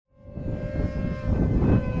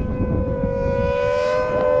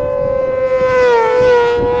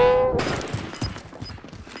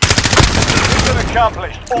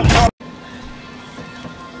accomplished. All targets.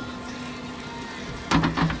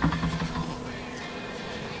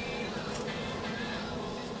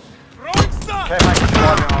 Okay, mate,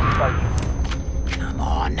 driving on station. Come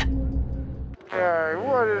on.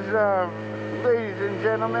 What is up, ladies and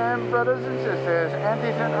gentlemen, brothers and sisters,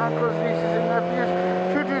 aunties and uncles, nieces and nephews,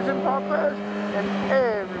 tutus and papas, and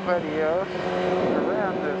everybody else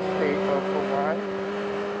around the state of Hawaii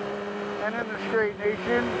and in this great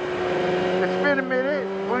nation. It's been a minute,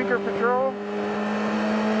 Blinker Patrol.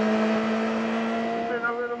 It's been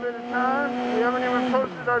a little bit of time. We haven't even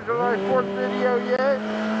posted our July 4th video yet.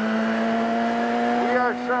 We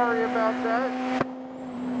are sorry about that.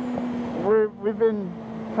 We've been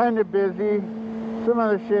kind of busy. Some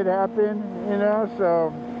other shit happened, you know,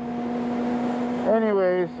 so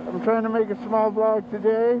anyways, I'm trying to make a small vlog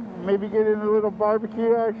today. Maybe get in a little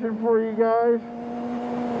barbecue action for you guys.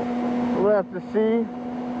 We'll have to see.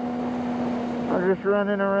 I'm just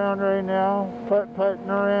running around right now, putt-putting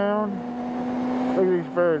around. Look at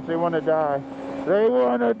these birds, they want to die. They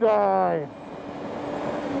want to die!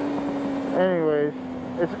 Anyways,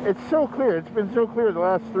 it's so clear. It's been so clear the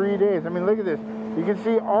last 3 days. I mean, look at this. You can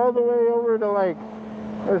see all the way over to, like,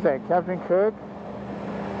 what is that, Captain Cook?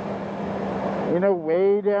 You know,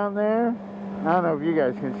 way down there. I don't know if you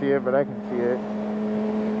guys can see it, but I can see it.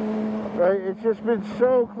 Right? It's just been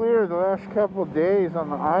so clear the last couple days on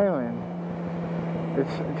the island.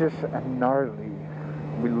 It's just gnarly.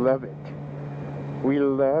 We love it. We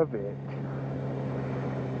love it.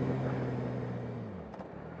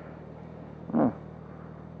 Oh.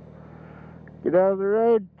 Get out of the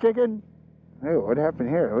road, chicken. Oh, what happened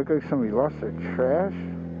here? It looked like somebody lost their trash.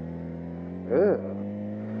 Ugh.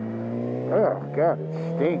 Oh, God, it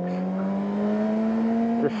stinks.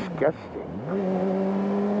 Disgusting.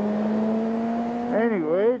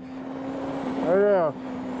 Anyways, what else?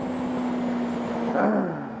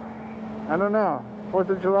 I don't know. 4th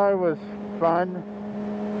of July was fun.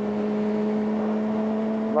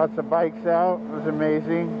 Lots of bikes out. It was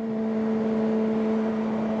amazing.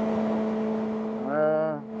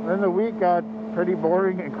 Then the week got pretty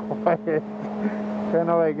boring and quiet. Kind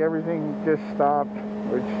of like everything just stopped,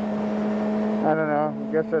 which, I don't know,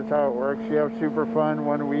 I guess that's how it works. You have super fun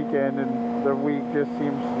one weekend and the week just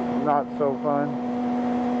seems not so fun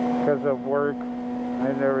because of work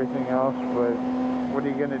and everything else, but what are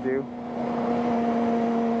you going to do?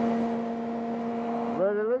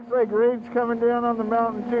 But it looks like rain's coming down on the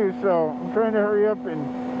mountain too, so I'm trying to hurry up, and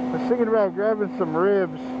I was thinking about grabbing some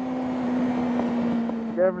ribs.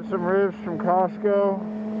 Grabbing some ribs from Costco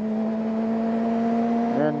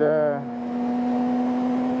and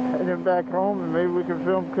heading back home, and maybe we can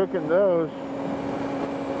film cooking those.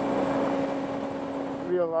 It'll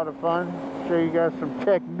be a lot of fun. Show you guys some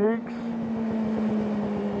techniques.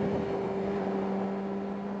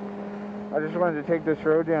 I just wanted to take this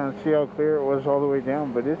road down and see how clear it was all the way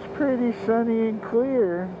down, but it's pretty sunny and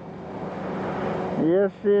clear.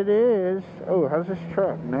 Yes, it is. Oh, how's this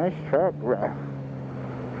truck? Nice truck, bro.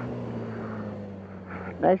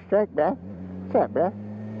 Nice truck, bruh. What's up, bruh?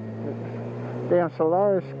 Damn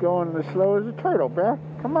Solaris going as slow as a turtle, bruh.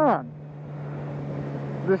 Come on.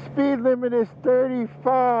 The speed limit is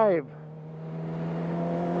 35.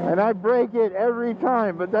 And I break it every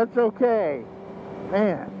time, but that's okay.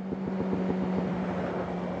 Man.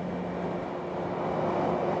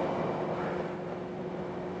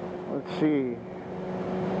 Let's see.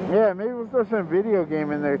 Yeah, maybe we'll throw some video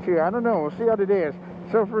game in there too. I don't know. We'll see how today is.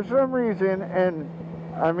 So for some reason, and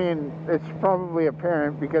I mean, it's probably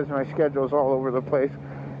apparent because my schedule's all over the place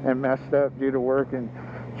and messed up due to work and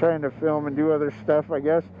trying to film and do other stuff, I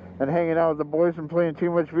guess, and hanging out with the boys and playing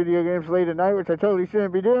too much video games late at night, which I totally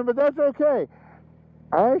shouldn't be doing, but that's okay.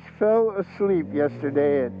 I fell asleep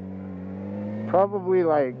yesterday at probably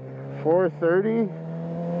like 4:30.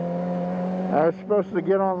 I was supposed to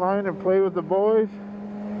get online and play with the boys,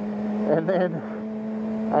 and then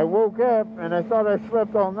I woke up and I thought I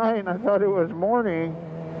slept all night and I thought it was morning.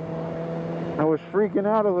 I was freaking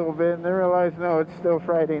out a little bit and then realized, no, it's still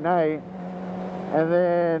Friday night. And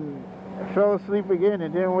then I fell asleep again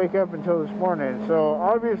and didn't wake up until this morning. So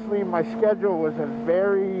obviously my schedule was a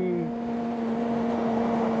very...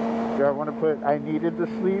 Do I want to put I needed the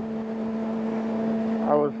sleep?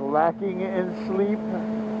 I was lacking in sleep.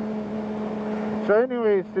 So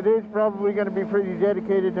anyways, today's probably going to be pretty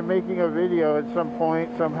dedicated to making a video at some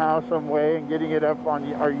point, somehow, some way, and getting it up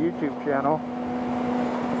on our YouTube channel.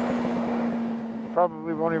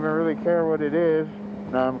 Probably won't even really care what it is.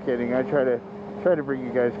 No, I'm kidding. I try to bring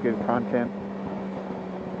you guys good content.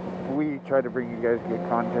 We try to bring you guys good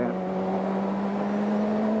content.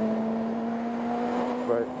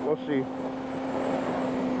 But we'll see.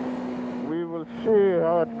 We'll see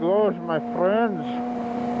how it goes, my friends.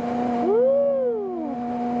 Woo!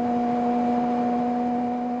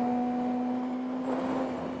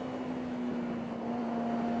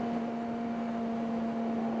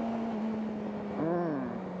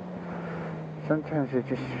 Sometimes it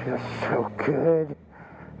just feels so good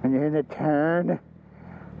when you're in a turn.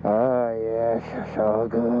 Oh yes, it's all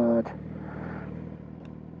good.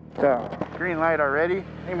 So, green light already.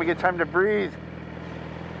 I think we get time to breathe.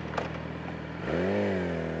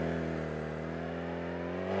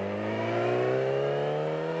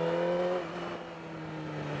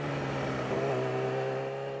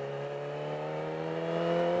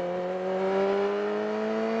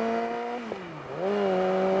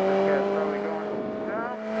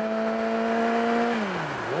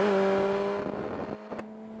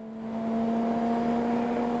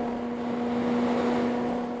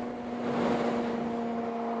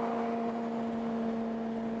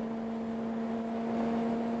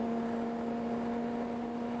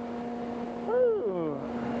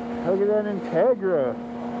 Look at that Integra.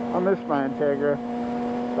 I miss my Integra.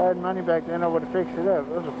 If I had money back then, I would have fixed it up.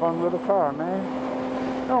 It was a fun little car, man.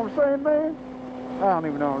 You know what I'm saying, man? I don't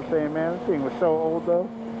even know what I'm saying, man. This thing was so old, though.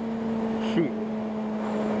 Shit.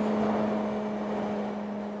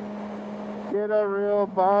 Get a real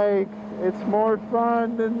bike. It's more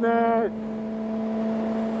fun than that.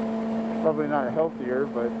 Probably not healthier,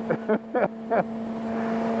 but...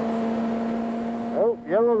 Oh,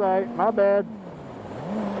 yellow light. My bad.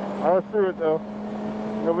 I was through it though.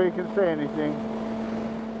 Nobody can say anything.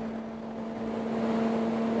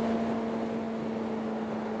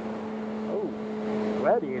 Oh,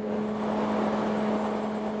 Gladiator.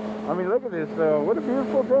 I mean, look at this though. What a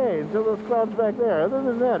beautiful day until those clouds back there. Other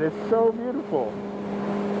than that, it's so beautiful.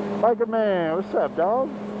 Biker man, what's up,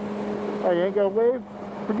 dog? Oh, you ain't got a wave?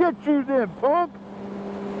 Forget you then, punk!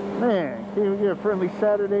 Man, can't even get a friendly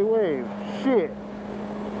Saturday wave. Shit.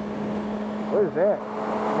 What is that?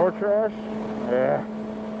 More trash? Yeah.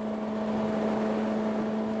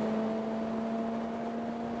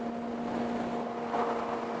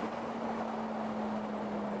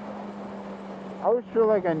 I always feel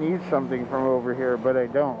like I need something from over here, but I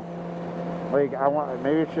don't. Like,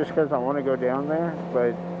 maybe it's just because I want to go down there,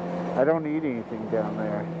 but I don't need anything down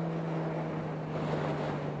there.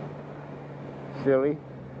 Silly?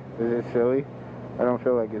 Is it silly? I don't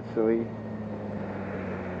feel like it's silly.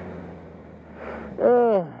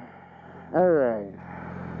 Alright.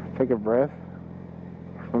 Take a breath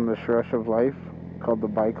from this rush of life called the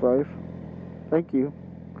bike life. Thank you.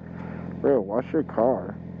 Bro, wash your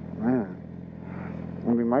car. Man.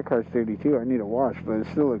 I mean, my car's dirty too. I need a wash, but it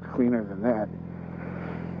still looks cleaner than that.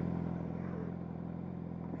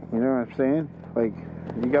 You know what I'm saying? Like,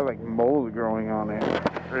 you got like mold growing on it.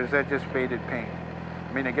 Or is that just faded paint?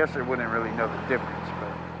 I mean, I guess I wouldn't really know the difference, but...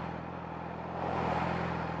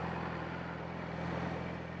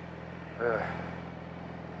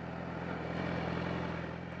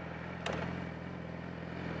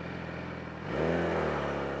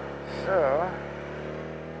 So,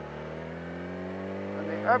 in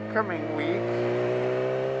the upcoming week,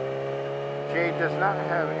 Jade does not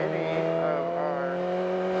have any of our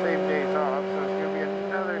same days off, so it's going to be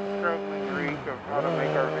another struggling week of how to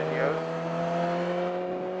make our videos.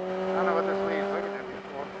 I don't know what this lady's looking at me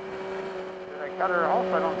for. Did I cut her off?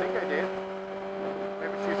 I don't think I did.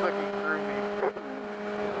 Maybe she's looking through me.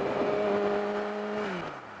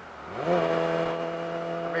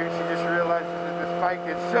 Maybe she just realizes that this bike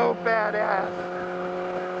is so badass.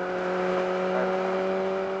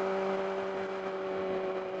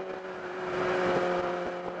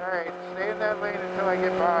 Alright, stay in that lane until I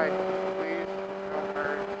get by. Please, don't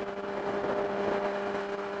merge.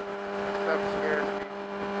 Stuff scares me.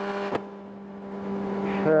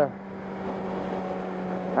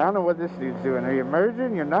 I don't know what this dude's doing. Are you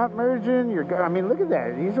merging? You're not merging? I mean, look at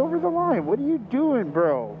that. He's over the line. What are you doing,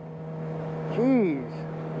 bro? Jeez.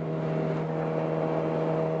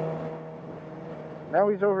 Now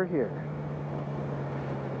he's over here.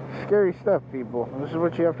 Scary stuff, people. This is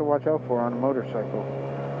what you have to watch out for on a motorcycle.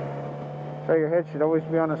 So your head should always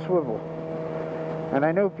be on a swivel. And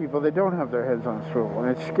I know people that don't have their heads on a swivel, and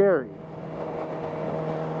it's scary.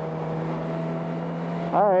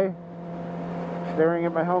 Hi. Staring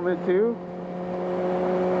at my helmet too?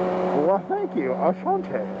 Well, thank you.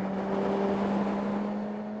 Ashante.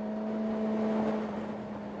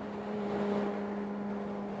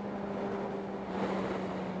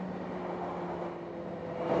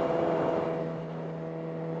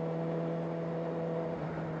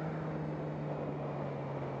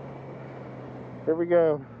 Here we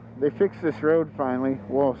go. They fixed this road finally.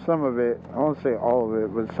 Well, some of it. I won't say all of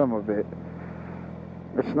it, but some of it.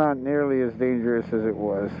 It's not nearly as dangerous as it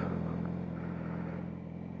was.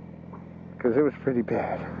 Because it was pretty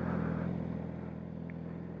bad.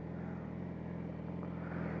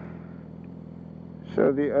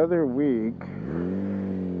 So the other week,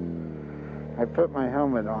 I put my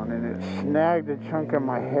helmet on and it snagged a chunk of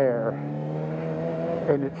my hair.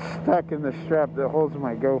 And it's stuck in the strap that holds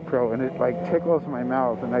my GoPro, and it like tickles my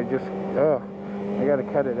mouth, and I just, ugh, I gotta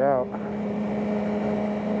cut it out.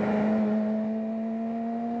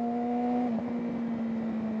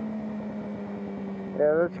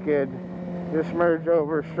 Yeah, that's good. Just merge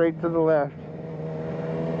over straight to the left.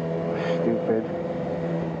 Stupid.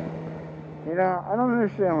 You know, I don't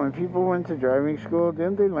understand, when people went to driving school,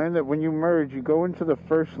 didn't they learn that when you merge, you go into the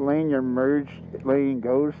first lane your merged lane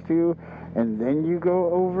goes to, and then you go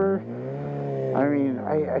over? I mean,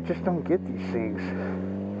 I just don't get these things.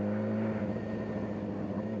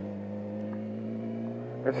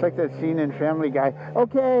 It's like that scene in Family Guy.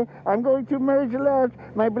 Okay, I'm going to merge left.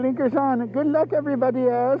 My blinker's on. Good luck, everybody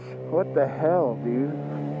else. What the hell, dude?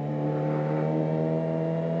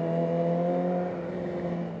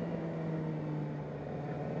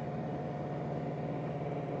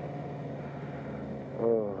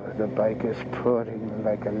 Oh, the bike is purring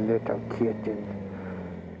like a little kitten.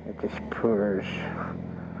 It just purrs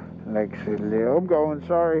like a little... I'm going,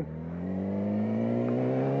 sorry.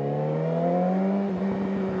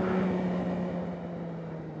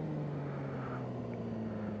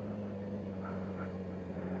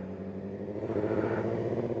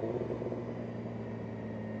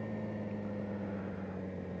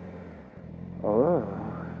 Oh.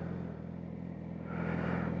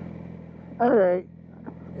 Alright.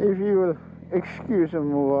 If you will excuse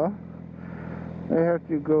me, I have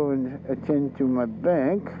to go and attend to my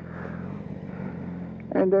bank.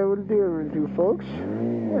 And I will deal with you folks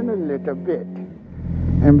in a little bit.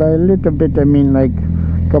 And by a little bit, I mean like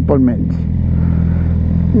a couple minutes.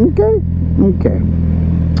 Okay? Okay.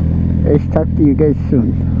 I'll talk to you guys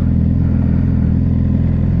soon.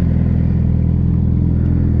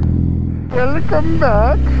 Welcome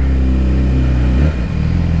back.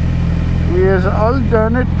 We is all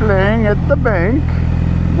done at playing at the bank.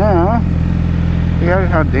 Now, look at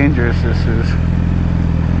how dangerous this is.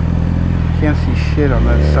 Can't see shit on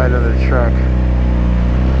that side of the truck.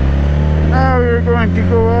 Now we're going to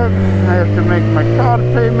go up. I have to make my car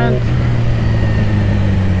payment.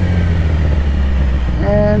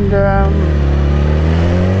 And I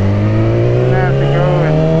have to go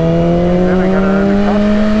and then I gotta run to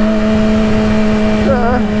Costco. So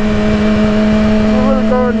we will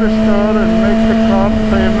go in the store and make the car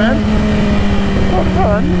payment for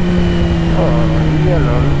fun. Oh,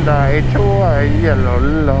 yellow light. Why yellow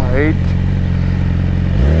light?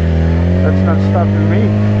 That's not stopping me.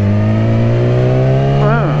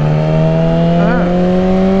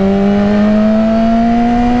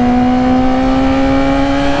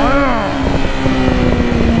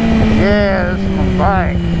 Yeah, that's my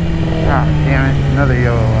bike. Ah, damn it, another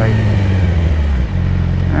yellow light.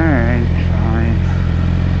 Alright, fine.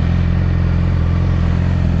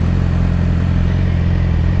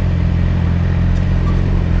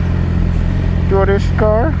 Tourist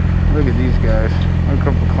car? Look at these guys. A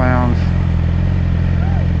couple clowns.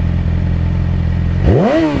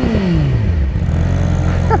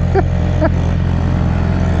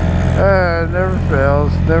 Never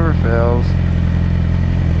fails, never fails.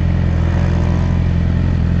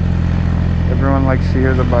 Everyone likes to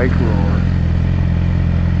hear the bike roar.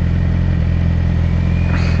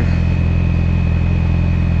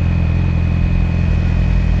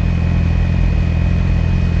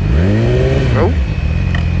 Oh.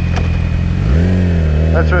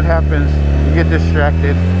 That's what happens. You get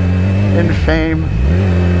distracted in fame,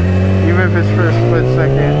 even if it's for a split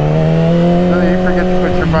second. Then you forget to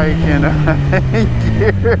put your bike in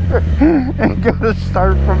gear and go to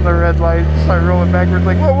start from the red light, start rolling backwards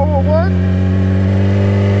like, whoa, whoa, whoa, what?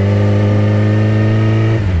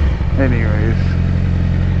 Anyways,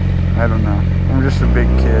 I don't know. I'm just a big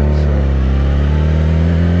kid, so.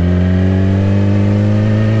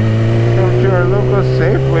 Come to our local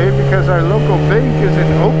Safeway because our local bank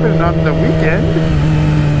isn't open on the weekend.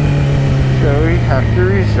 So we have to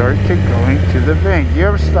resort to going to the bank. You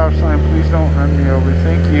have a stop sign, please don't run me over.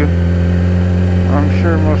 Thank you. I'm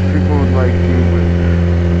sure most people would like to,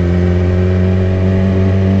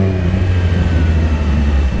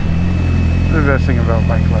 but the best thing about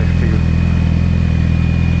bike life too.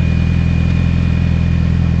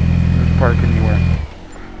 Just park anywhere.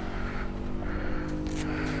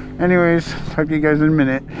 Anyways, talk to you guys in a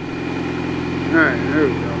minute. Alright, there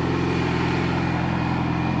we go.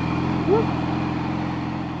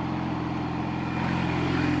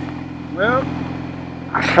 Well,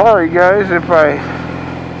 sorry guys if I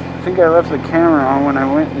think I left the camera on when I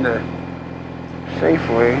went into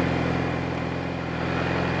Safeway.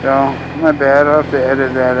 So, my bad. I'll have to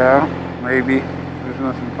edit that out. Maybe. There's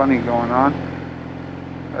nothing funny going on.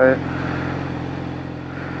 But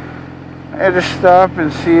I had to stop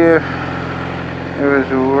and see if it was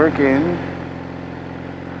working.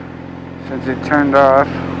 Since it turned off.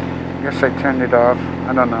 I guess I turned it off.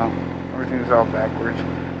 I don't know. Everything's all backwards.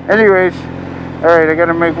 Anyways, alright, I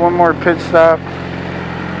gotta make one more pit stop.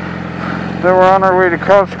 Then we're on our way to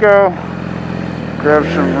Costco. Grab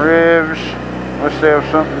some ribs. Unless they have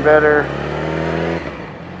something better.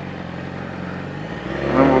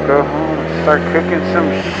 And then we'll go home and start cooking some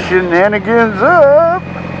shenanigans up.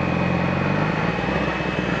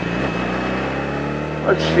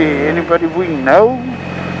 Let's see, anybody we know?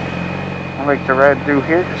 I like to ride through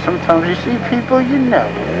here because sometimes you see people you know.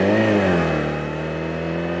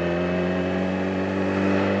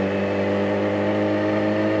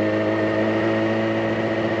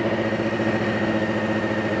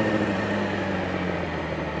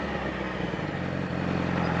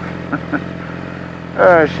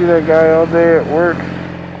 I see that guy all day at work.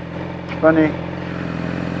 It's funny.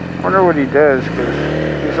 I wonder what he does because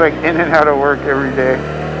he's like in and out of work every day,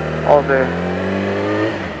 all day.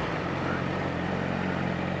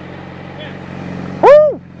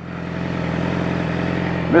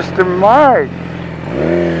 Mr. Mark.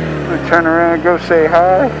 I'm gonna turn around and go say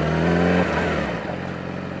hi.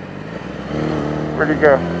 Where'd he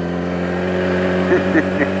go?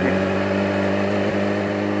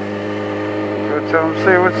 Go tell him,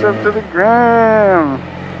 say what's up to the gram.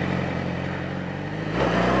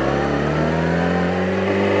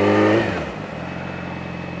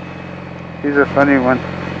 He's a funny one.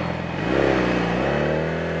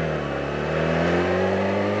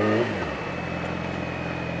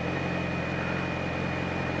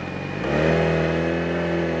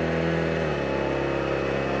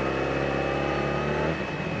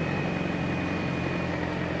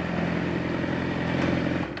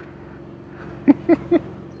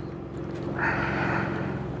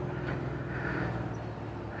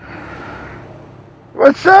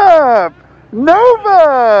 What's up?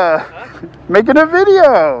 Nova! Huh? Making a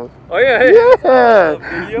video. Oh yeah,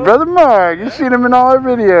 Yeah. Brother Mark, you've seen him in all our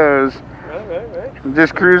videos. Right.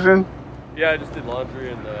 Just cruising? Yeah, I just did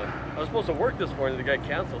laundry and I was supposed to work this morning. The guy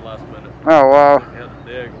canceled last minute. Oh, wow. Yeah, what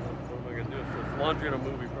am I going to do? So it's laundry and a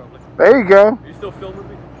movie probably. There you go. Are you still filming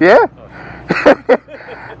me? Yeah. Oh.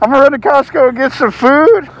 I'm gonna run to Costco and get some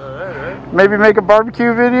food. Alright. Maybe make a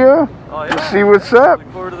barbecue video. Oh yeah. See what's up.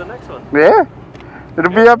 Look forward to the next one. Yeah. It'll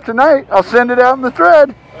be up tonight. I'll send it out in the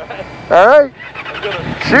thread. Alright.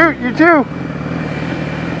 Shoot, you too.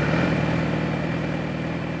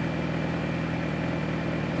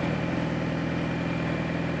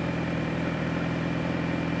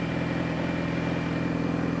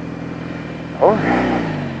 Oh.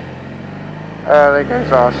 That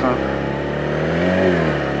guy's awesome.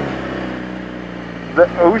 The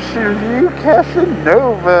Ocean View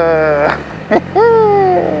Casanova.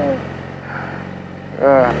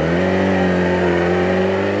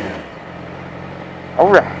 All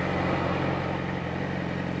right.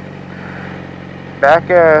 Back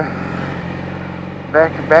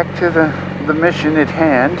to the mission at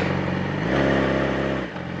hand.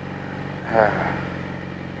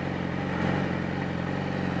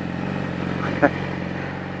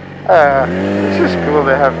 It's just cool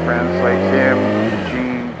to have friends like him,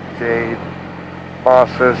 Gene, Jade,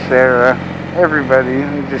 Bossa, Sarah, everybody.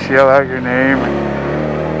 You just yell out your name and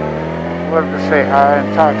love to say hi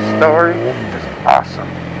and talk story. Just awesome.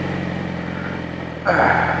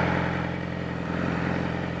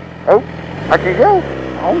 Oh, I can go.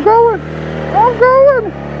 I'm going.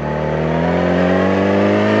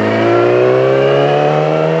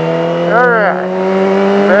 Alright.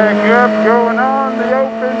 Back up, going on the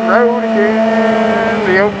open road again.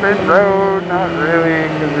 The open road, not really,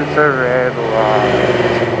 because it's a red light.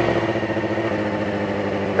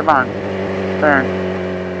 Come on. Turn.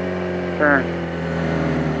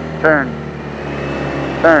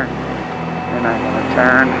 You're not gonna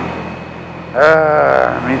turn.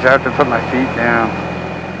 It means I have to put my feet down.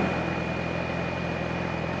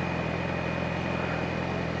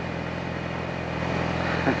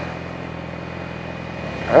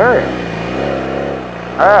 Alright.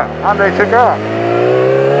 Hyundai took off.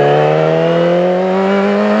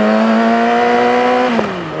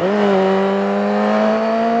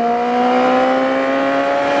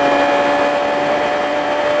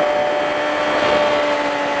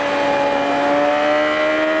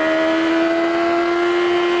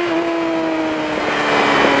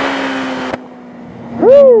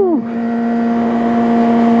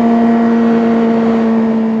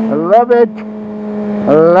 Love it.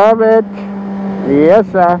 Love it.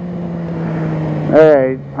 Yes, sir.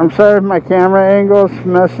 Alright, I'm sorry if my camera angle's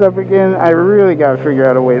messed up again. I really gotta figure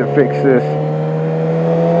out a way to fix this.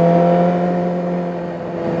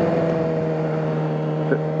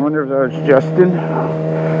 I wonder if that was Justin.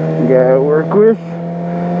 The guy I work with.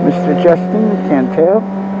 Mr. Justin, can't tell.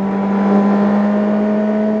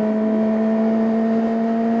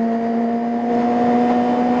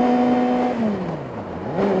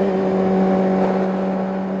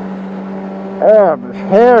 Oh, this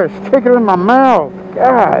hair is sticking in my mouth.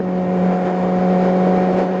 God.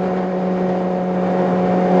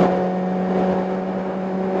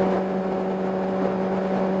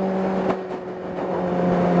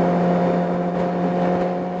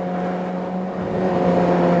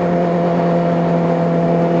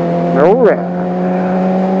 Alright.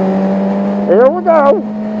 Here we go.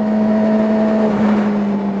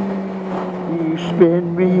 You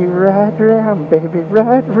spin me right round, baby,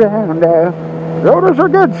 right round now. Rotors are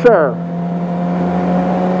good, sir.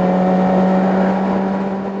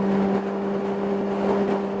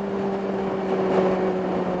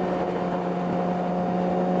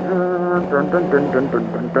 Dun, dun, dun, dun, dun,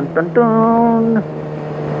 dun, dun, dun, dun.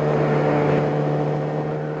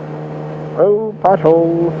 Oh,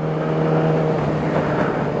 pothole.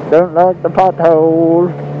 Don't like the pothole.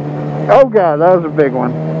 Oh God, that was a big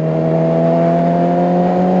one.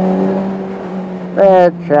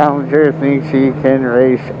 That Challenger thinks he can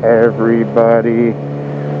race everybody.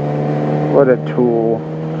 What a tool.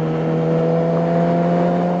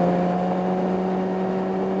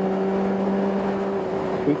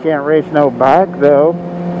 He can't race no bike though.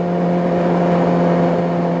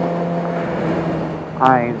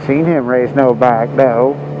 I ain't seen him race no bike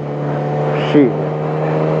though. Shit.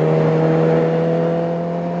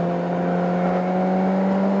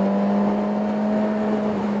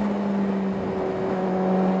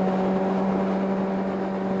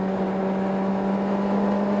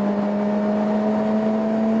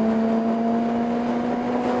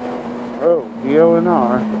 Oh,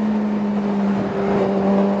 DONR.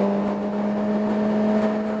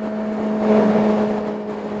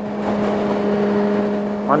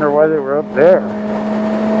 Wonder why they were up there.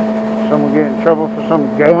 Someone get in trouble for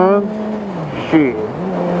some guns? Shit.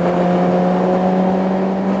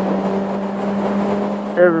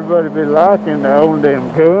 Everybody be liking to own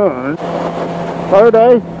them guns.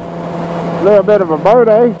 Birthday. Little bit of a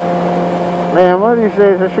birthday. Man, what do you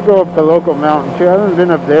say? I should go up the local mountain too. I haven't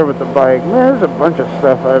been up there with the bike. Man, there's a bunch of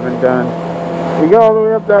stuff I haven't done. You go all the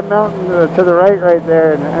way up that mountain to the right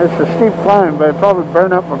there, and it's a steep climb, but it'd probably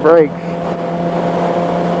burn up my brakes.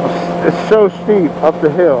 It's so steep up the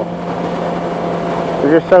hill.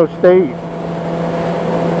 It's just so steep.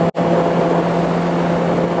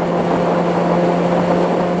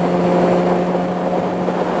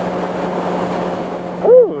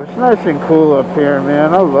 Ooh, it's nice and cool up here,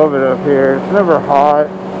 man. I love it up here. It's never hot.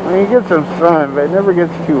 I mean, you get some sun, but it never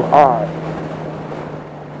gets too hot.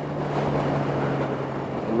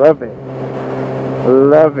 Love it.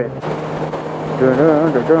 Love it.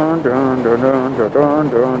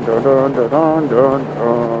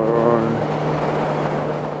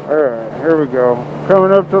 Alright, here we go.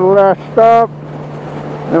 Coming up to the last stop.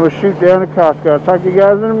 Then we'll shoot down to Costco. I'll talk to you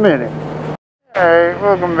guys in a minute. Alright,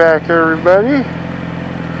 welcome back everybody.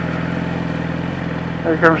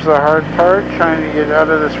 Here comes the hard part, trying to get out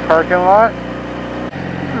of this parking lot.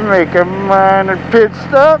 Make a minor pit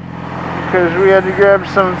stop because we had to grab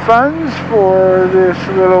some funds for this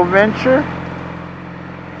little venture.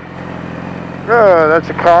 Oh, that's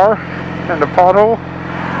a car and a pothole.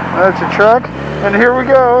 That's a truck, and here we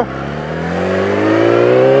go.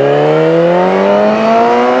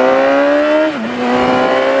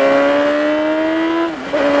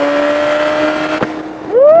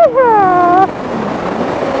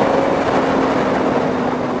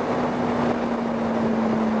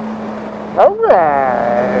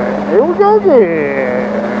 Alright, here we go again.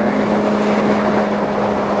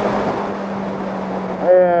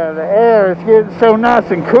 Yeah, the air is getting so nice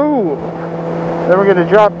and cool. Then we're gonna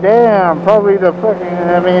drop down, probably the fucking,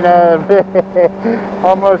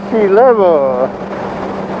 almost sea level.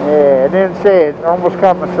 Yeah, I didn't say it, almost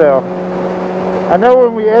caught myself. I know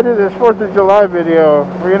when we edit this 4th of July video,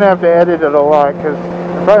 we're gonna have to edit it a lot, because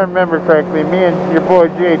if I remember correctly, me and your boy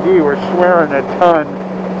JD were swearing a ton.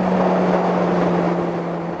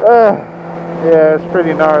 Yeah, it's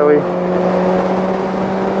pretty gnarly.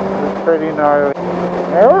 It's pretty gnarly.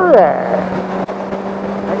 Alright.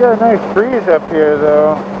 I got a nice breeze up here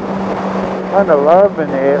though. Kinda loving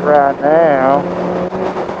it right now.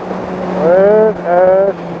 Let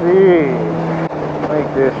us see. Make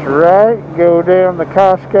this right, go down the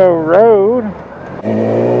Costco Road.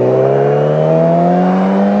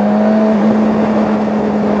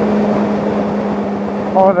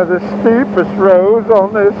 One of the steepest roads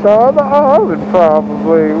on this side of the island,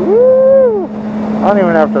 probably. Woo! I don't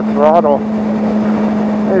even have to throttle.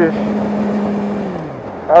 I just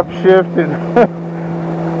upshift and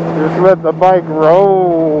just let the bike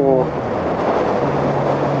roll.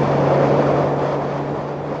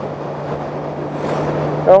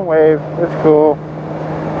 Don't wave, it's cool.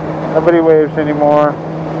 Nobody waves anymore.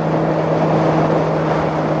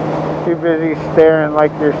 Too busy staring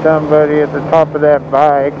like you're somebody at the top of that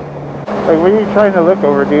bike. Like, what are you trying to look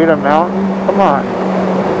over, dude? A mountain? Come on.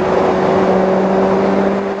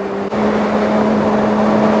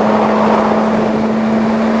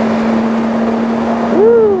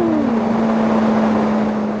 Woo!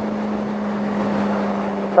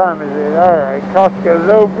 What time is it? Alright, Costco's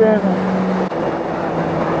open.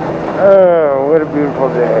 Oh, what a beautiful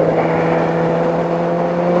day.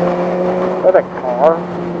 Is that a car?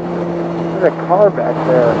 There's a car back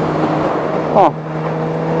there. Huh.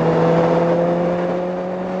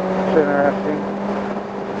 That's interesting,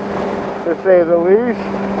 to say the least.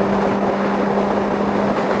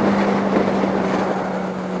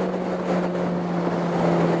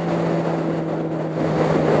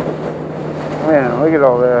 Man, look at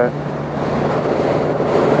all that.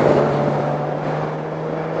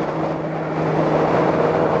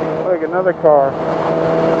 Look, another car.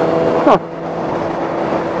 Huh.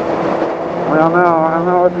 I don't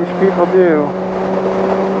know what these people do.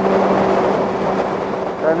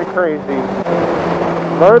 Kind of crazy.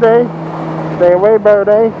 Birthday, stay away,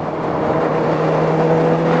 birthday.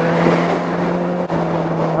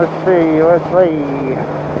 Let's see. We're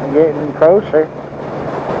getting closer.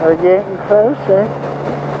 We're getting closer.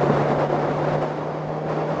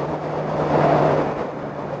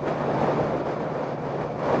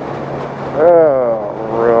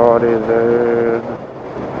 Oh, righty then.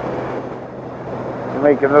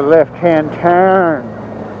 Making the left-hand turn.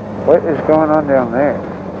 What is going on down there?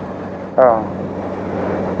 Oh,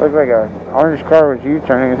 looked like an orange car was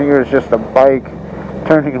U-turning. I think it was just a bike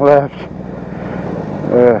turning left.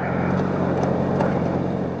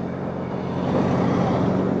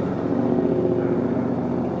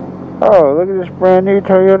 Oh, look at this brand new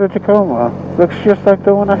Toyota Tacoma. Looks just like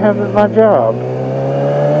the one I have at my job.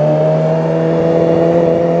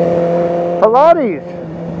 Pilates.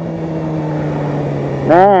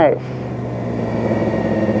 Nice.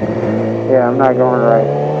 Yeah, I'm not going right.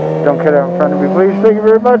 Don't cut out in front of me, please. Thank you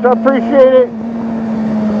very much. I appreciate it.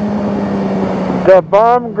 The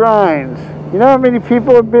Bomb Grinds. You know how many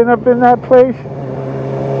people have been up in that place?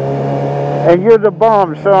 And you're the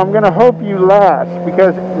bomb, so I'm going to hope you last,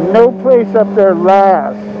 because no place up there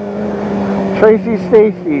lasts. Tracy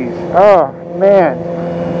Stacy's. Oh, man.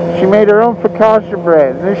 She made her own focaccia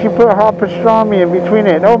bread, and then she put hot pastrami in between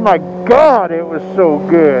it. Oh my God, it was so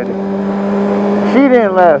good. She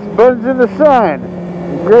didn't last. Buns in the Sun.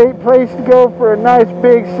 Great place to go for a nice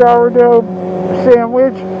big sourdough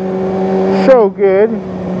sandwich. So good.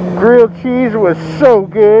 Grilled cheese was so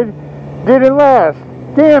good. Didn't last.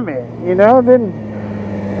 Damn it. You know, then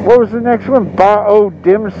what was the next one? Bao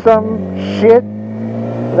Dim Sum shit.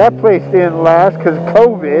 That place didn't last because of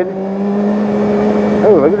COVID.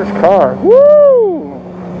 Oh, look at this car. Woo!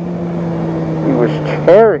 He was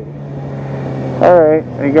cherry. Alright,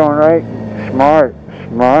 are you going right? Smart,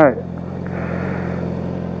 smart.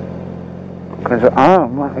 Because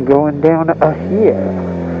I'm going down here.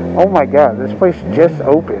 Oh my God, this place just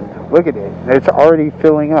opened. Look at it. It's already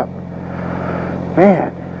filling up.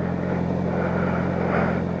 Man.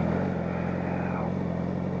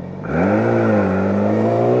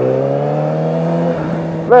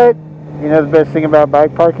 But you know the best thing about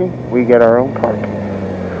bike parking? We get our own parking.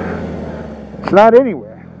 It's not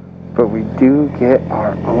anywhere, but we do get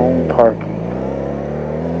our own parking.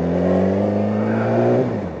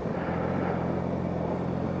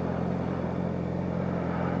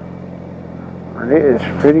 And it is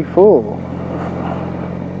pretty full.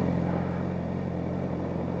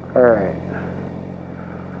 Alright.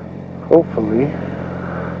 Hopefully.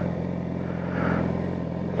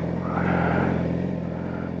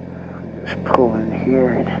 Pull in here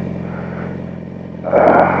and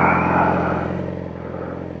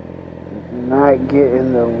not get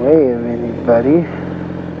in the way of anybody.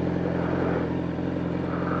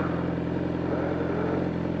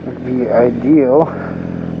 Would be ideal,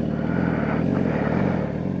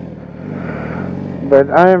 but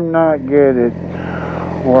I'm not good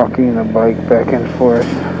at walking the bike back and forth.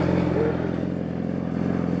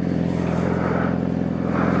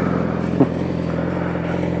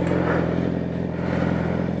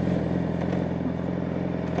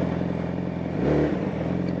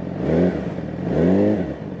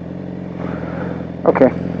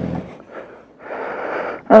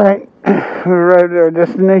 Alright, we arrived at our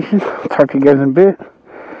destination. I'll talk to you guys in a bit.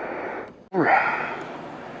 Here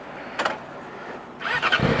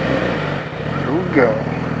we go.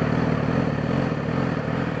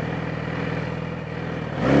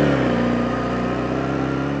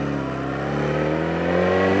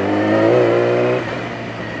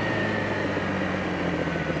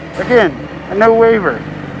 Again, a no waiver.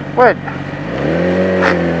 What? I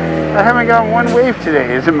haven't got one wave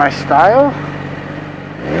today. Is it my style?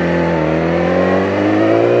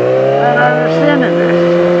 I'm not understanding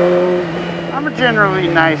this. I'm a generally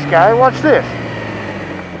nice guy. Watch this.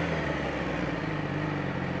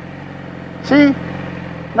 See?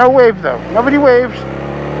 No wave though. Nobody waves.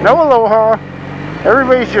 No aloha.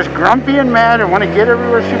 Everybody's just grumpy and mad and want to get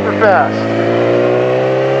everywhere super fast.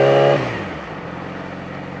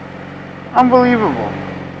 Unbelievable.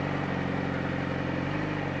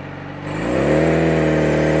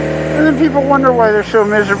 And then people wonder why they're so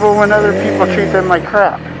miserable when other people treat them like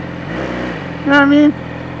crap. You know what I mean?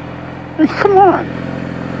 I mean, come on.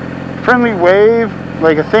 Friendly wave,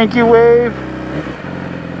 like a thank you wave.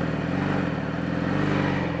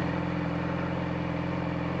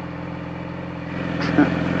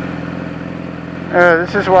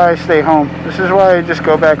 This is why I stay home. This is why I just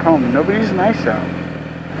go back home. Nobody's nice out.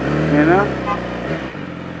 You know?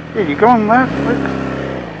 Yeah, you going left? What?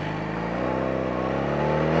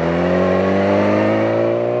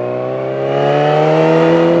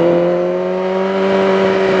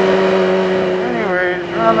 Anyways,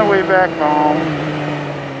 we're on the way back home.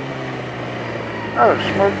 Oh,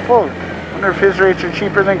 smoked pork. Wonder if his rates are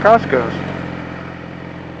cheaper than Costco's.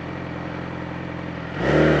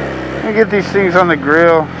 Let me get these things on the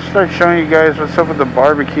grill. Start showing you guys what's up with the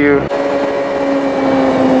barbecue.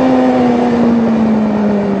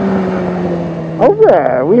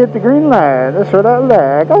 Alright, we hit the green light. That's what I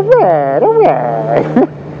like. Alright, alright.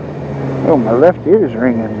 Oh, my left ear is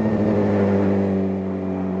ringing.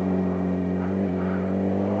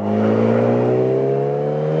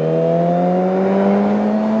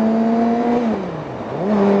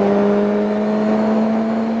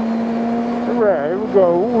 Alright, here we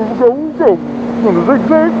go. Here we go. Here we go. We're gonna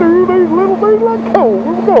zigzag through these little things like coal.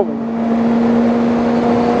 Here we go.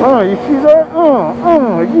 Oh, you see that?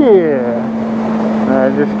 Yeah.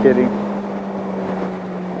 Just kidding.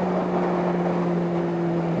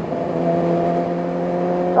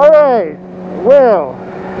 Alright, well,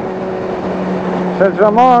 since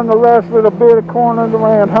I'm on the last little bit of corner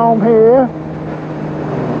around home here,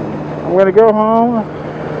 I'm going to go home,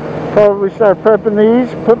 probably start prepping these,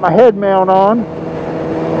 put my head mount on,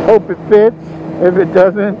 hope it fits. If it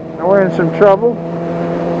doesn't, we're in some trouble.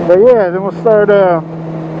 But yeah, then we'll start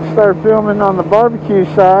filming on the barbecue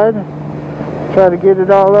side. Try to get it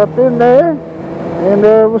all up in there, and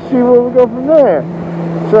we'll see where we go from there.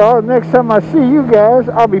 So next time I see you guys,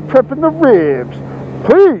 I'll be prepping the ribs.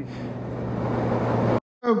 Peace.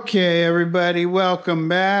 Okay, everybody, welcome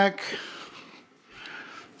back.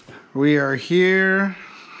 We are here.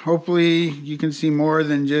 Hopefully you can see more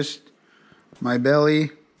than just my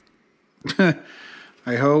belly.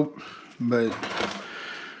 I hope, but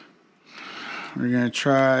we're gonna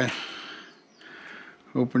try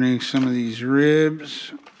opening some of these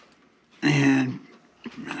ribs, and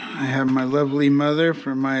I have my lovely mother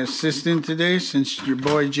for my assistant today since your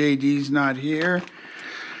boy JD's not here.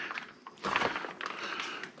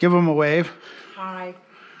 Give him a wave. Hi.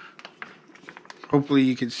 Hopefully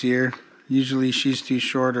you can see her. Usually she's too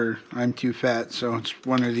short or I'm too fat, so it's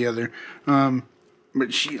one or the other.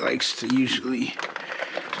 But she likes to usually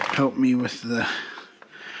help me with the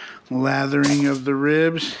lathering of the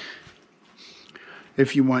ribs.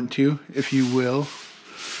 If you want to, if you will.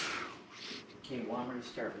 Okay, well, I'm going to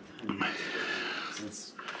start with the honey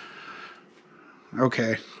mustard.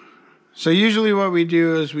 Okay. So usually what we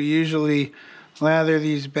do is we usually lather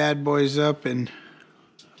these bad boys up in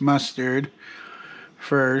mustard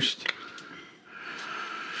first.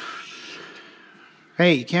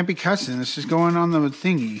 Hey, you can't be cussing. This is going on the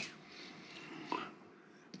thingy.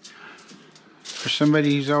 For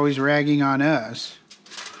somebody who's always ragging on us.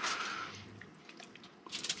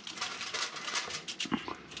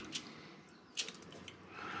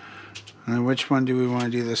 And which one do we want to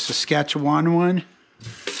do? The Saskatchewan one?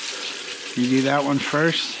 You do that one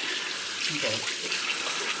first? Okay.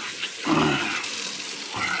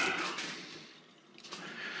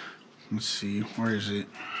 Let's see, where is it?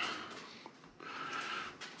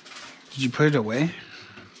 Did you put it away?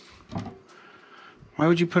 Why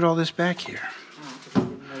would you put all this back here? Oh, because I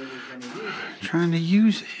didn't know you were going to use it. Trying to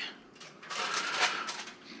use it.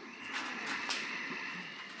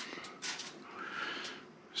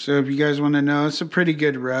 So if you guys want to know, it's a pretty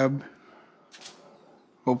good rub.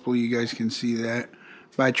 Hopefully you guys can see that.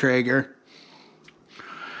 By Traeger.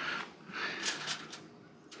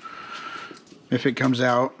 If it comes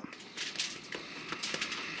out.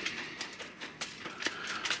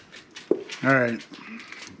 Alright.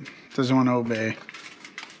 Doesn't want to obey.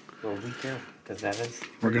 Well, be careful, because that is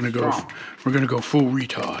We're gonna strong. go full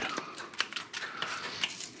retard.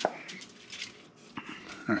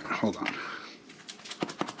 Alright, hold on.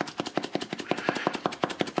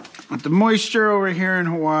 With the moisture over here in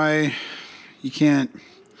Hawaii, you can't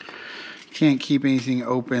keep anything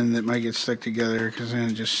open that might get stuck together, because then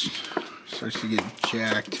it just starts to get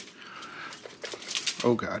jacked.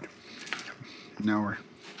 Oh god. Now we're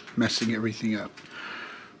messing everything up.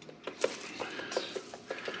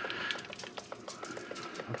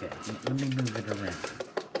 Okay, let me move it around.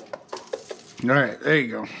 Alright, there you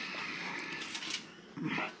go.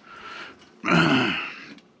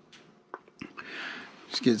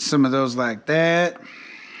 Just get some of those like that.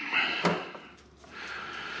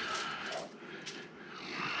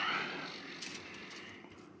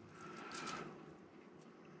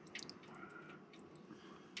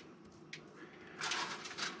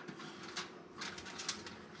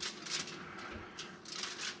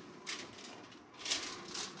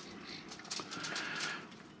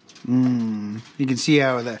 You can see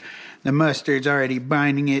how the mustard's already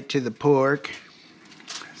binding it to the pork.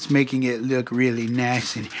 It's making it look really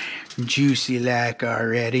nice and juicy like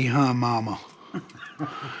already, huh, Mama?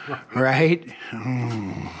 Right?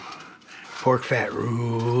 Oh. Pork fat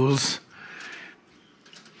rules.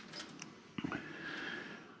 You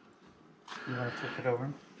want to flip it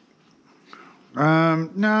over?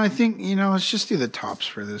 No, I think, let's just do the tops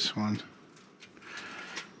for this one.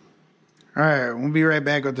 Alright, we'll be right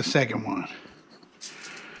back with the second one.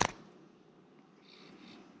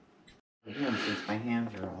 Since my hands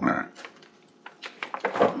are all... Alright.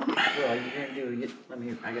 Well, you're going to do...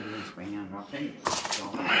 I got to rinse my hands off anyway. So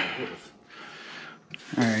I'm gonna do this.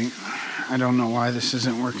 Alright. I don't know why this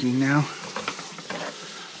isn't working now.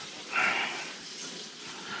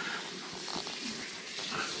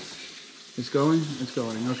 It's going? It's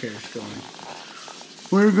going. Okay, it's going.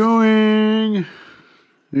 We're going!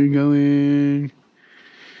 We're going.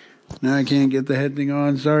 Now I can't get the head thing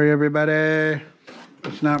on. Sorry, everybody.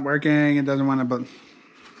 It's not working. It doesn't want to...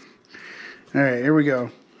 Alright, here we go.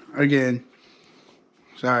 Again.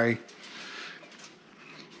 Sorry.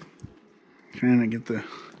 Trying to get the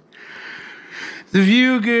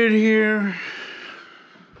view good here.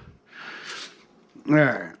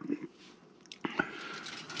 Alright.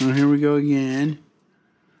 Well, here we go again.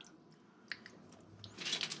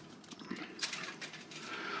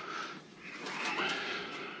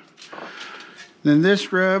 Then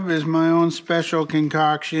this rub is my own special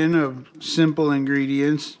concoction of simple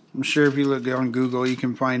ingredients. I'm sure if you look on Google, you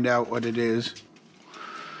can find out what it is.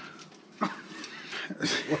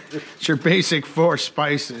 It's your basic 4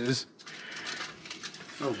 spices.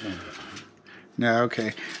 Okay. No,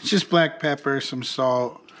 okay. It's just black pepper, some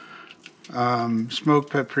salt, smoked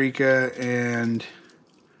paprika, and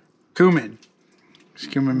cumin. Because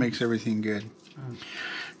cumin makes everything good.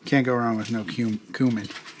 Can't go wrong with no cumin.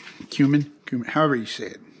 Cumin? However you say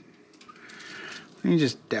it. You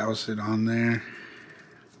just douse it on there.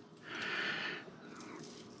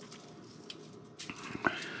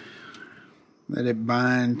 Let it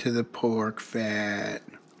bind to the pork fat.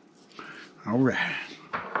 All right.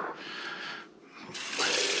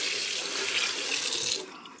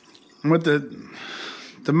 With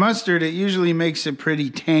the mustard, it usually makes it pretty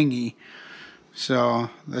tangy. So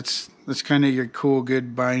that's kind of your cool,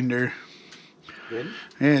 good binder. Good?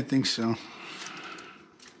 Yeah, I think so.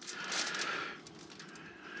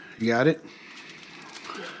 You got it?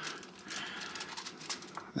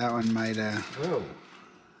 That one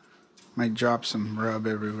might drop some rub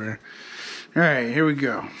everywhere. All right, here we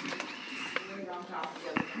go.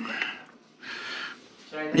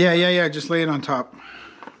 Yeah. Just lay it on top.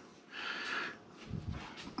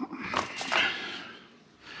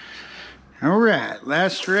 All right,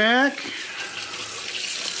 last rack.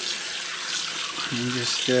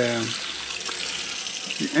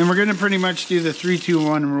 And we're gonna pretty much do the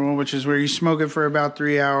 3-2-1 rule, which is where you smoke it for about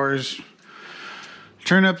 3 hours.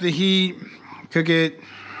 Turn up the heat, cook it,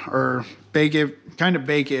 or bake it. Kind of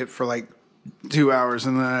bake it for like 2 hours,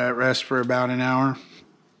 and then let it rest for about an hour.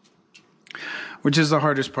 Which is the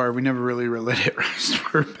hardest part. We never really let it rest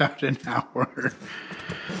for about an hour.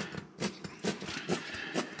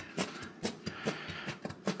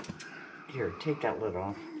 Here, take that lid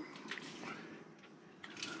off.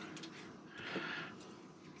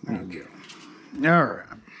 There you go. All right.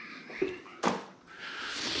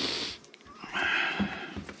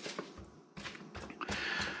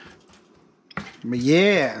 But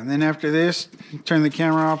yeah, and then after this, turn the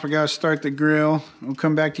camera off. I gotta start the grill. We'll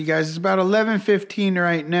come back to you guys. It's about 11:15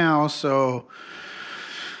 right now, so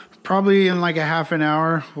probably in like a half an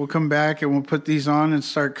hour, we'll come back and we'll put these on and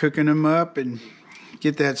start cooking them up and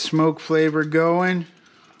get that smoke flavor going.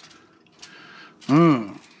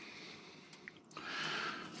 Oh,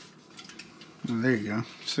 there you go.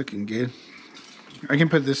 It's looking good. I can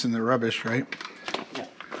put this in the rubbish, right? Yeah.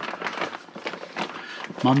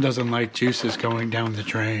 Mom doesn't like juices going down the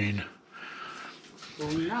drain.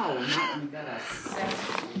 Well, no, not when you got a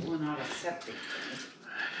septic. Well, not a septic.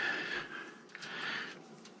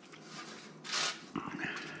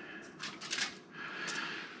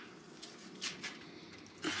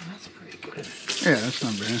 That's pretty good. Yeah, that's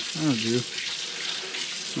not bad. That'll do.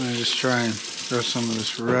 I'm gonna just try and throw some of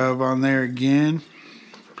this rub on there again.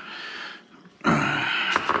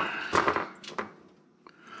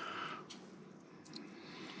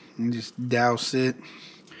 And just douse it.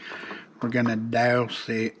 We're gonna douse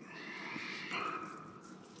it.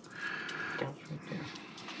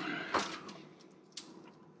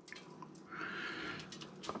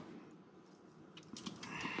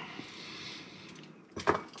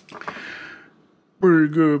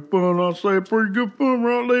 Pretty good fun, I'll say. Pretty good fun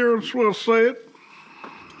right there, that's what I said.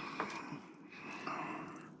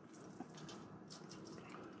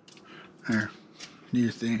 There, do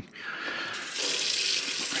your thing.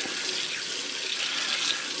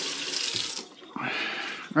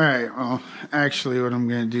 Alright, well, actually what I'm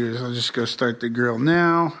going to do is I'll just go start the grill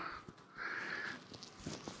now.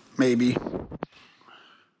 Maybe.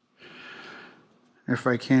 If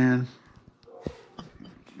I can.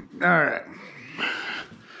 Alright.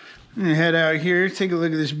 I'm going to head out here, take a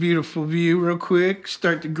look at this beautiful view real quick,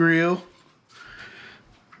 start the grill.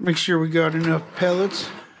 Make sure we got enough pellets.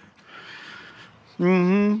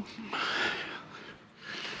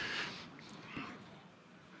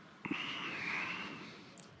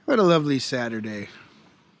 What a lovely Saturday.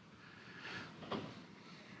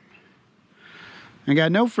 I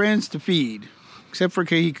got no friends to feed, except for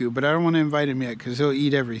Kahiku, but I don't want to invite him yet because he'll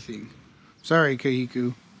eat everything. Sorry,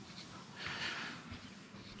 Kahiku.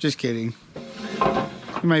 Just kidding.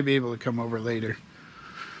 He might be able to come over later.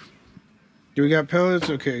 Do we got pellets?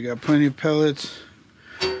 Okay, we got plenty of pellets.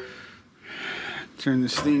 Turn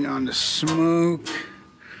this thing on to smoke.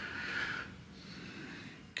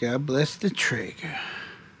 God bless the Traeger.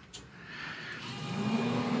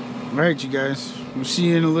 Alright, you guys. We'll see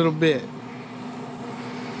you in a little bit.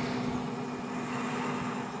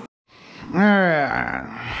 Alright.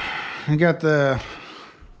 I got the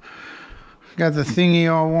thingy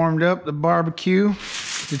all warmed up, the barbecue,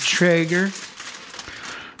 the Traeger.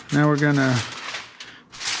 Now we're gonna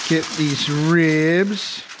get these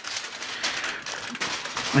ribs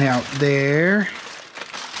out there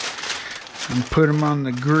and put them on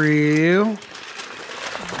the grill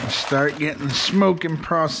and start getting the smoking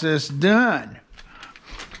process done.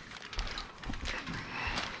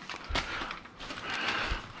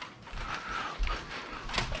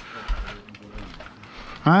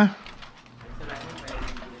 Huh?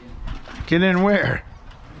 Get in where?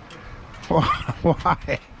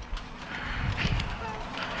 Why?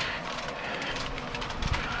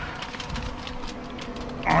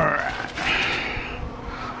 Alright.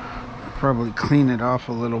 Probably clean it off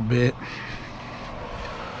a little bit.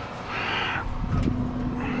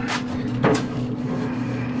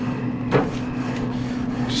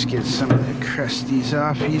 Just get some of the crusties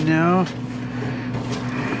off, you know.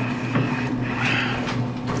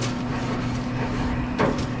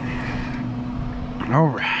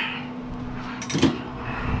 Alright.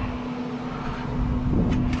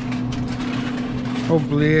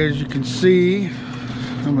 Hopefully, as you can see,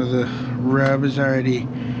 some of the rub is already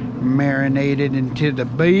marinated into the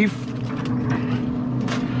beef.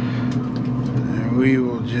 And we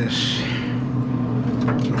will just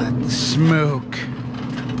let the smoke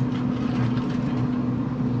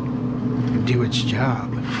do its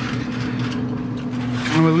job.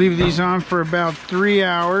 And we'll leave these on for about 3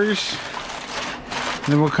 hours.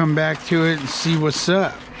 Then we'll come back to it and see what's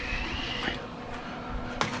up.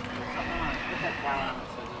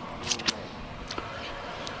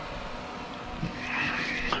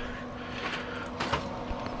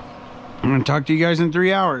 I'm gonna talk to you guys in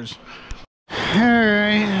 3 hours.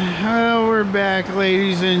 Alright, well, we're back,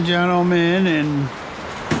 ladies and gentlemen, and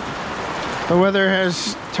the weather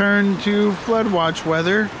has turned to flood watch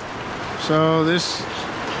weather. So this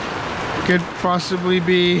could possibly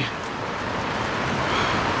be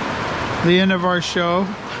the end of our show.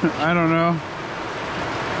 I don't know.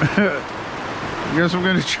 I guess I'm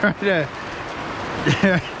gonna try to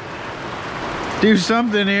do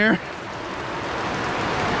something here.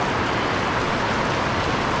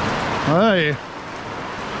 Hey.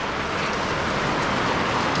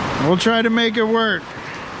 We'll try to make it work.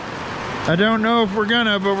 I don't know if we're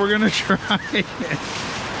gonna, but we're gonna try.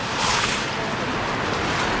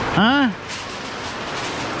 Huh?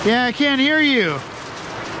 Yeah, I can't hear you.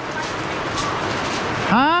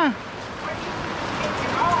 Huh?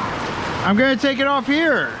 I'm gonna take it off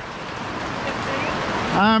here.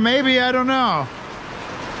 Maybe, I don't know.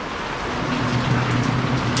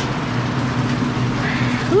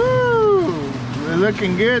 Woo! We're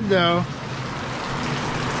looking good though.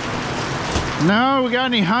 No, we got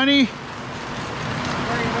any honey?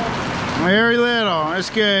 Very little.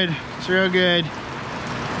 That's good. It's real good.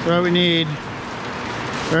 That's what we need.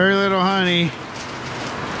 Very little honey.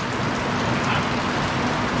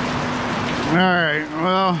 Alright,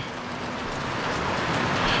 well.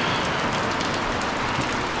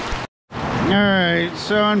 Alright,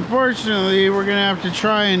 so unfortunately we're gonna have to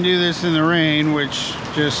try and do this in the rain, which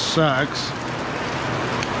just sucks.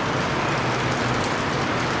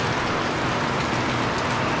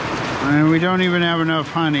 And we don't even have enough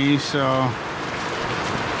honey, so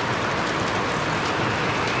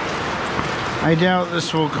I doubt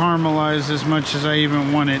this will caramelize as much as I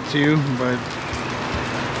even want it to, but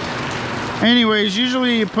anyways,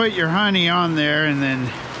 usually you put your honey on there and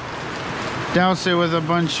then douse it with a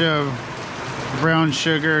bunch of brown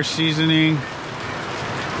sugar seasoning,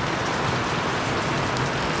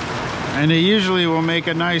 and it usually will make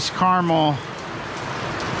a nice caramel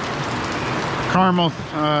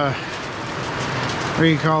what do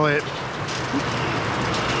you call it,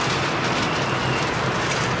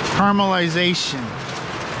 caramelization.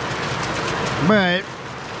 But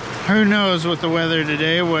who knows with the weather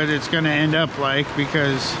today what it's going to end up like,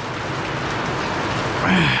 because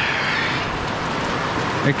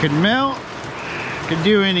it could melt, could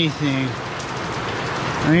do anything.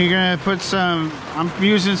 And you're gonna put some, I'm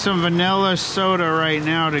using some vanilla soda right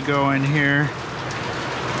now to go in here.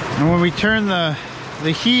 And when we turn the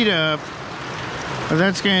heat up, what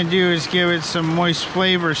that's gonna do is give it some moist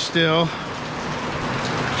flavor still.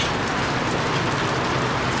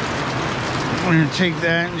 We're gonna take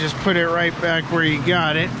that and just put it right back where you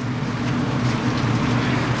got it.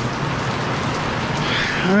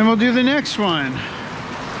 And then we'll do the next one,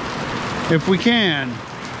 if we can,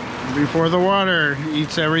 before the water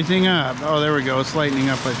eats everything up. Oh, there we go. It's lightening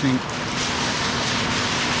up, I think.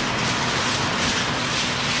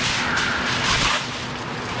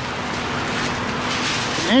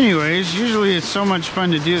 Anyways, usually it's so much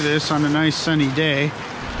fun to do this on a nice sunny day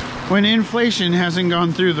when inflation hasn't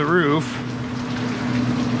gone through the roof.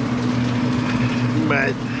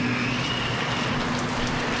 But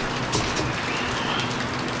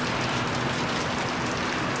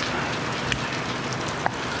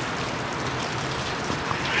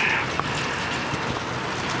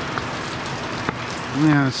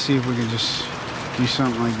yeah, let's see if we can just do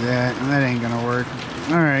something like that. And that ain't gonna work.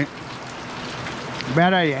 Alright.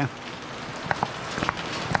 Bad idea.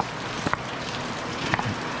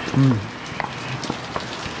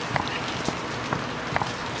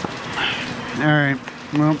 Alright.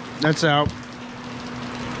 Well, that's out.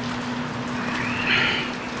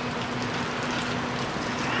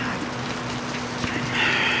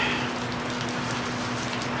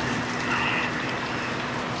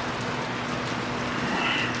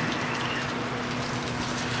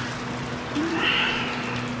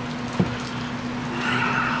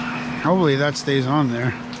 Hopefully that stays on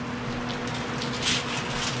there.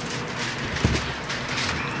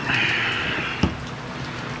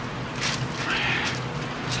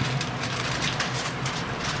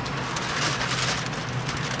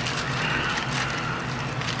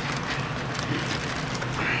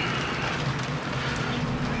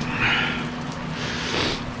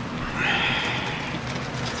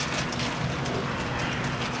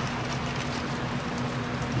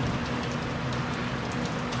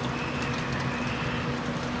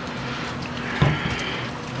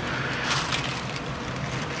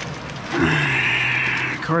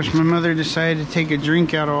 Of course, my mother decided to take a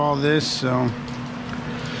drink out of all this, so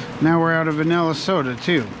now we're out of vanilla soda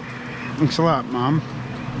too. Thanks a lot, Mom.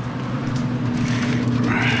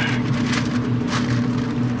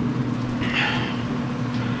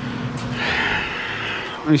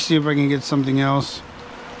 Let me see if I can get something else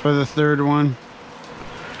for the third one.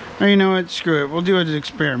 Oh, you know what? Screw it. We'll do an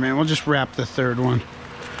experiment. We'll just wrap the third one.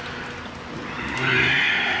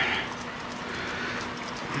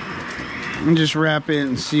 And just wrap it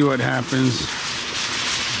and see what happens.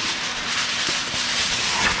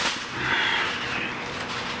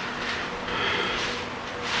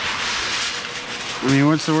 I mean,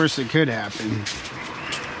 what's the worst that could happen?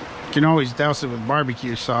 can always douse it with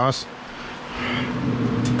barbecue sauce.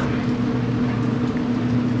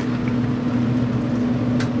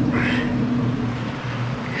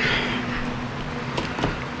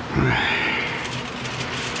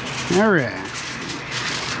 All right.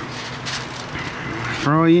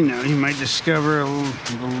 For all you know, you might discover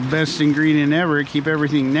the best ingredient ever, keep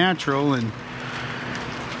everything natural, and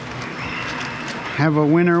have a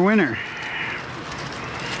winner.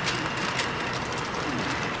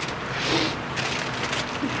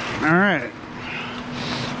 All right.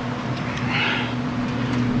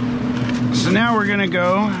 So now we're gonna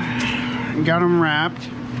go and got them wrapped,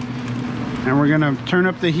 and we're gonna turn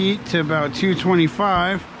up the heat to about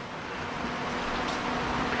 225.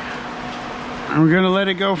 And we're gonna let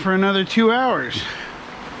it go for another 2 hours.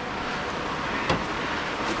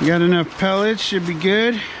 Got enough pellets, should be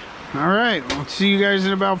good. All right, we'll see you guys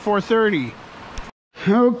at about 4:30.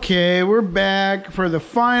 Okay, we're back for the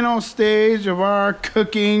final stage of our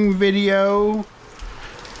cooking video.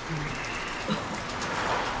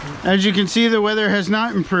 As you can see, the weather has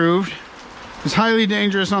not improved. It's highly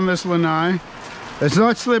dangerous on this lanai. It's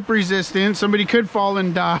not slip resistant. Somebody could fall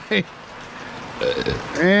and die.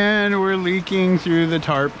 And we're leaking through the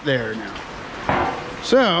tarp there now.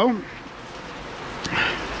 So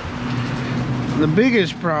the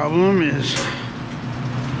biggest problem is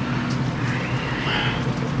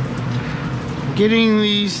getting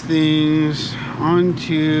these things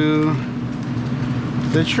onto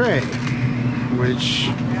the tray, which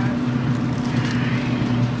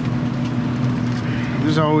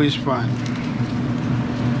is always fun.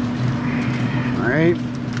 All right.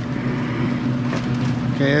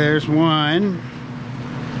 Okay, there's one.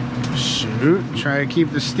 Shoot, try to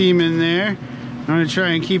keep the steam in there. I'm gonna try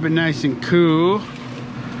and keep it nice and cool.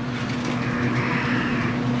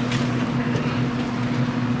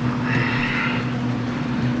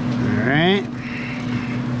 All right.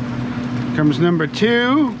 Comes number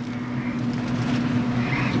 2.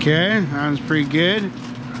 Okay, that was pretty good.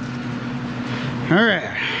 All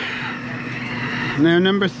right. Now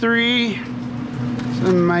number 3.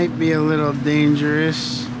 This might be a little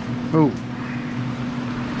dangerous. Oh,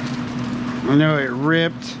 I know it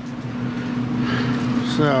ripped.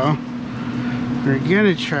 So we're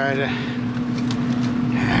gonna try to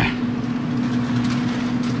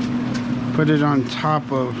put it on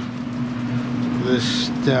top of this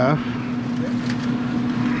stuff,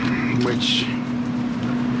 which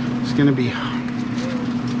is gonna be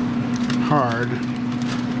hard.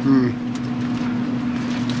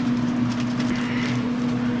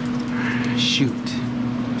 Shoot.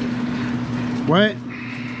 What?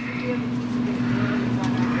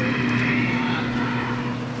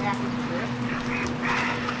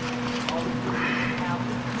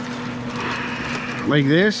 Like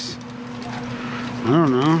this? I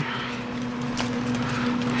don't know.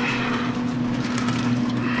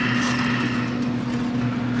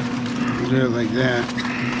 Do it like that.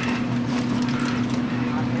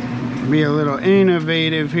 Be a little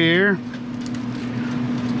innovative here.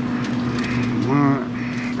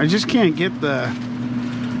 I just can't get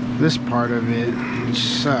this part of it, which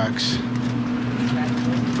sucks.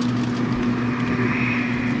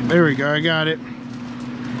 There we go, I got it.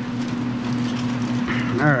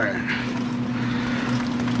 Alright.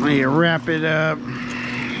 Let me wrap it up.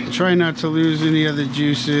 Try not to lose any of the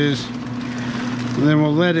juices. And then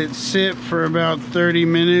we'll let it sit for about 30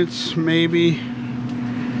 minutes, maybe,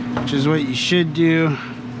 which is what you should do.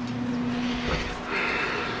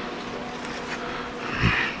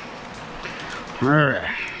 All right.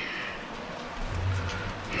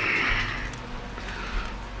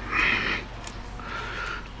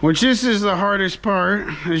 Which this is the hardest part,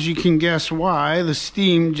 as you can guess why. The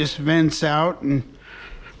steam just vents out, and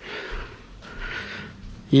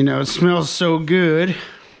you know, it smells so good.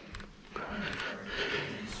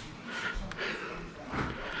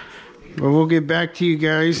 But we'll get back to you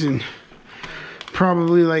guys in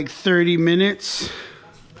probably like 30 minutes.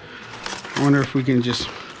 I wonder if we can just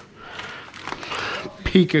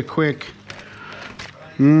peek a quick.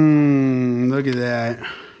 Look at that.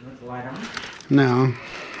 No,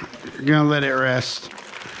 you're gonna let it rest.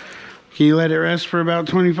 Can you let it rest for about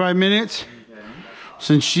 25 minutes?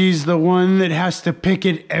 Since she's the one that has to pick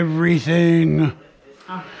at everything.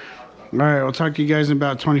 All right, we'll talk to you guys in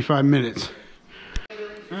about 25 minutes.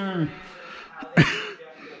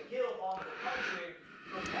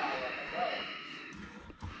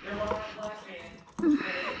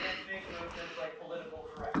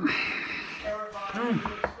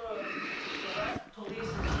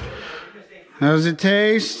 How's it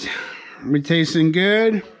taste? We tasting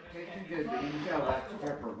good?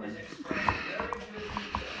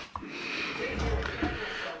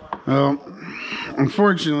 Well,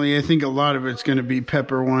 unfortunately, I think a lot of it's going to be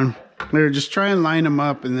pepper one. There, just try and line them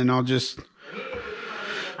up, and then I'll just...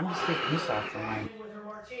 I'm just taking this off for mine.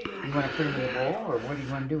 You want to put them in the bowl, or what do you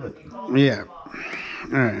want to do with them? Yeah.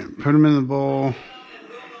 All right, put them in the bowl.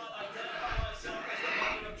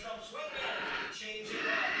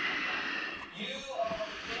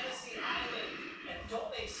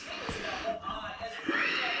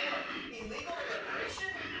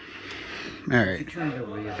 All right. Turn it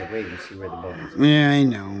over the other way and see where the bowl is. Yeah, I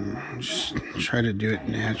know. Just try to do it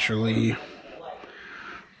naturally.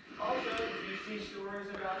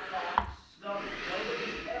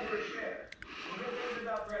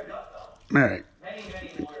 All right.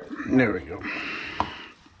 There we go.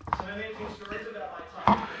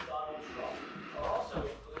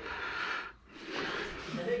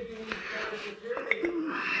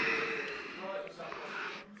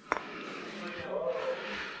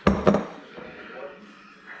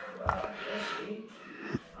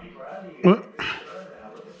 What?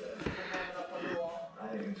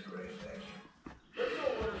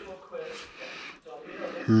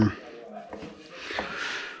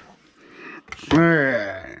 All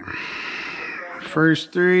right.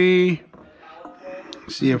 First three.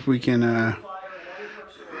 See if we can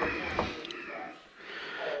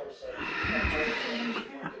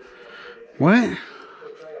what?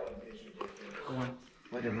 Go on.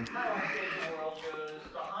 Whatever. What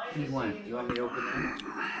do you want? Do you want me to open them?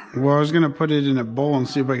 Well, I was gonna put it in a bowl and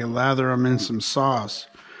see if I can lather them in some sauce.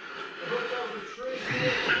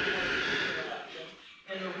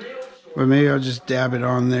 But maybe I'll just dab it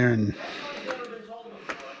on there, and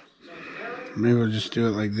maybe we'll just do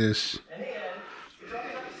it like this.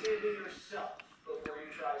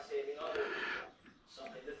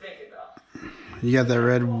 You got that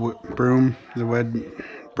red broom, the red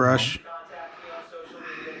brush?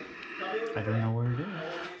 I don't know where it is.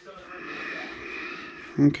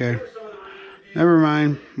 Okay. Never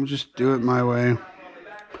mind. We'll just do it my way.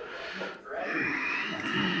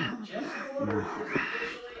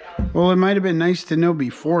 Well, it might have been nice to know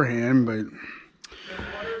beforehand, but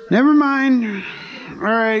never mind.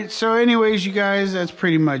 Alright, so anyways, you guys, that's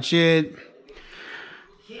pretty much it.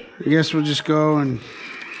 I guess we'll just go and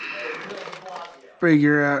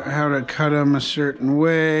figure out how to cut them a certain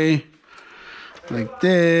way. Like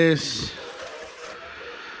this.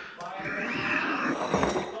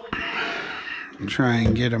 Try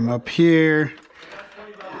and get them up here.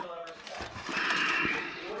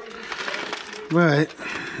 But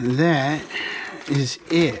that is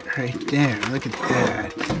it right there. Look at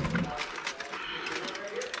that.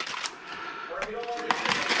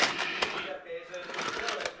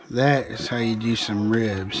 That is how you do some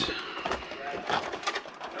ribs.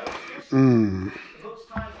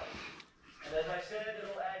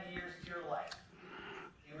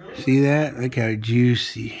 See that? Look how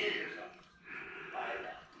juicy.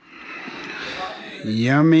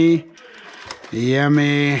 Yummy,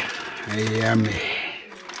 yummy, yummy.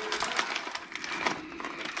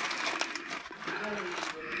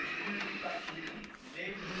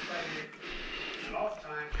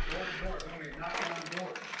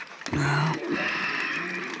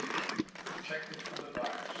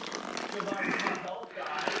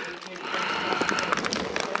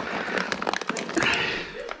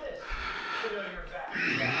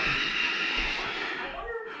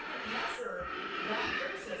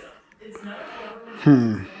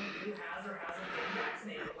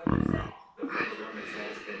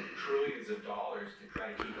 Trillions of dollars to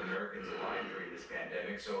try to keep Americans alive during this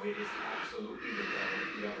pandemic, so it is absolutely the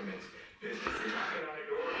government's business. You're knocking on a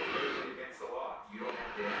door against the law. You don't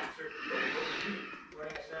have to answer, but it will be.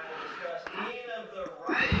 Joining us now to discuss Dean of the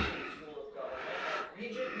Rising School of Government,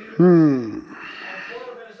 Regent University, and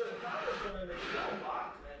former Minnesota Congresswoman Michelle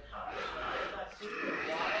Bachmann. Hi, let's see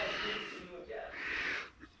why it's good to see you again.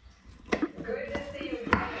 Good to see you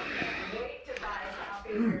again. Can't wait to buy a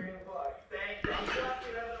copy of your new book. Thank you. I'm glad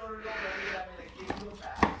you haven't ordered already. I'm going to give you a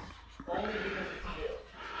pass. Only because it's you.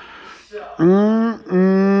 So.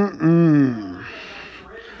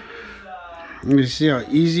 You see how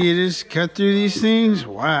easy it is to cut through these things?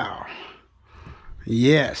 Wow.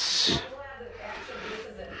 Yes.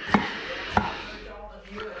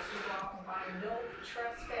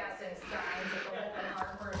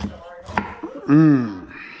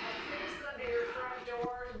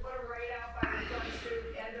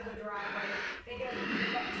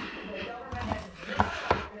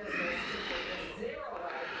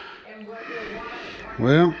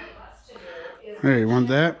 Well, hey, you want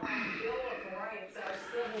that?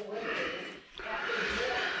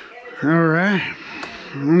 All right,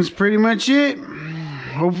 that's pretty much it.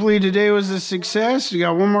 hopefully today was a success. We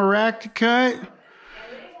got one more rack to cut.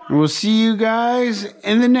 And we'll see you guys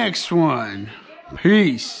in the next one.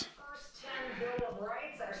 Peace.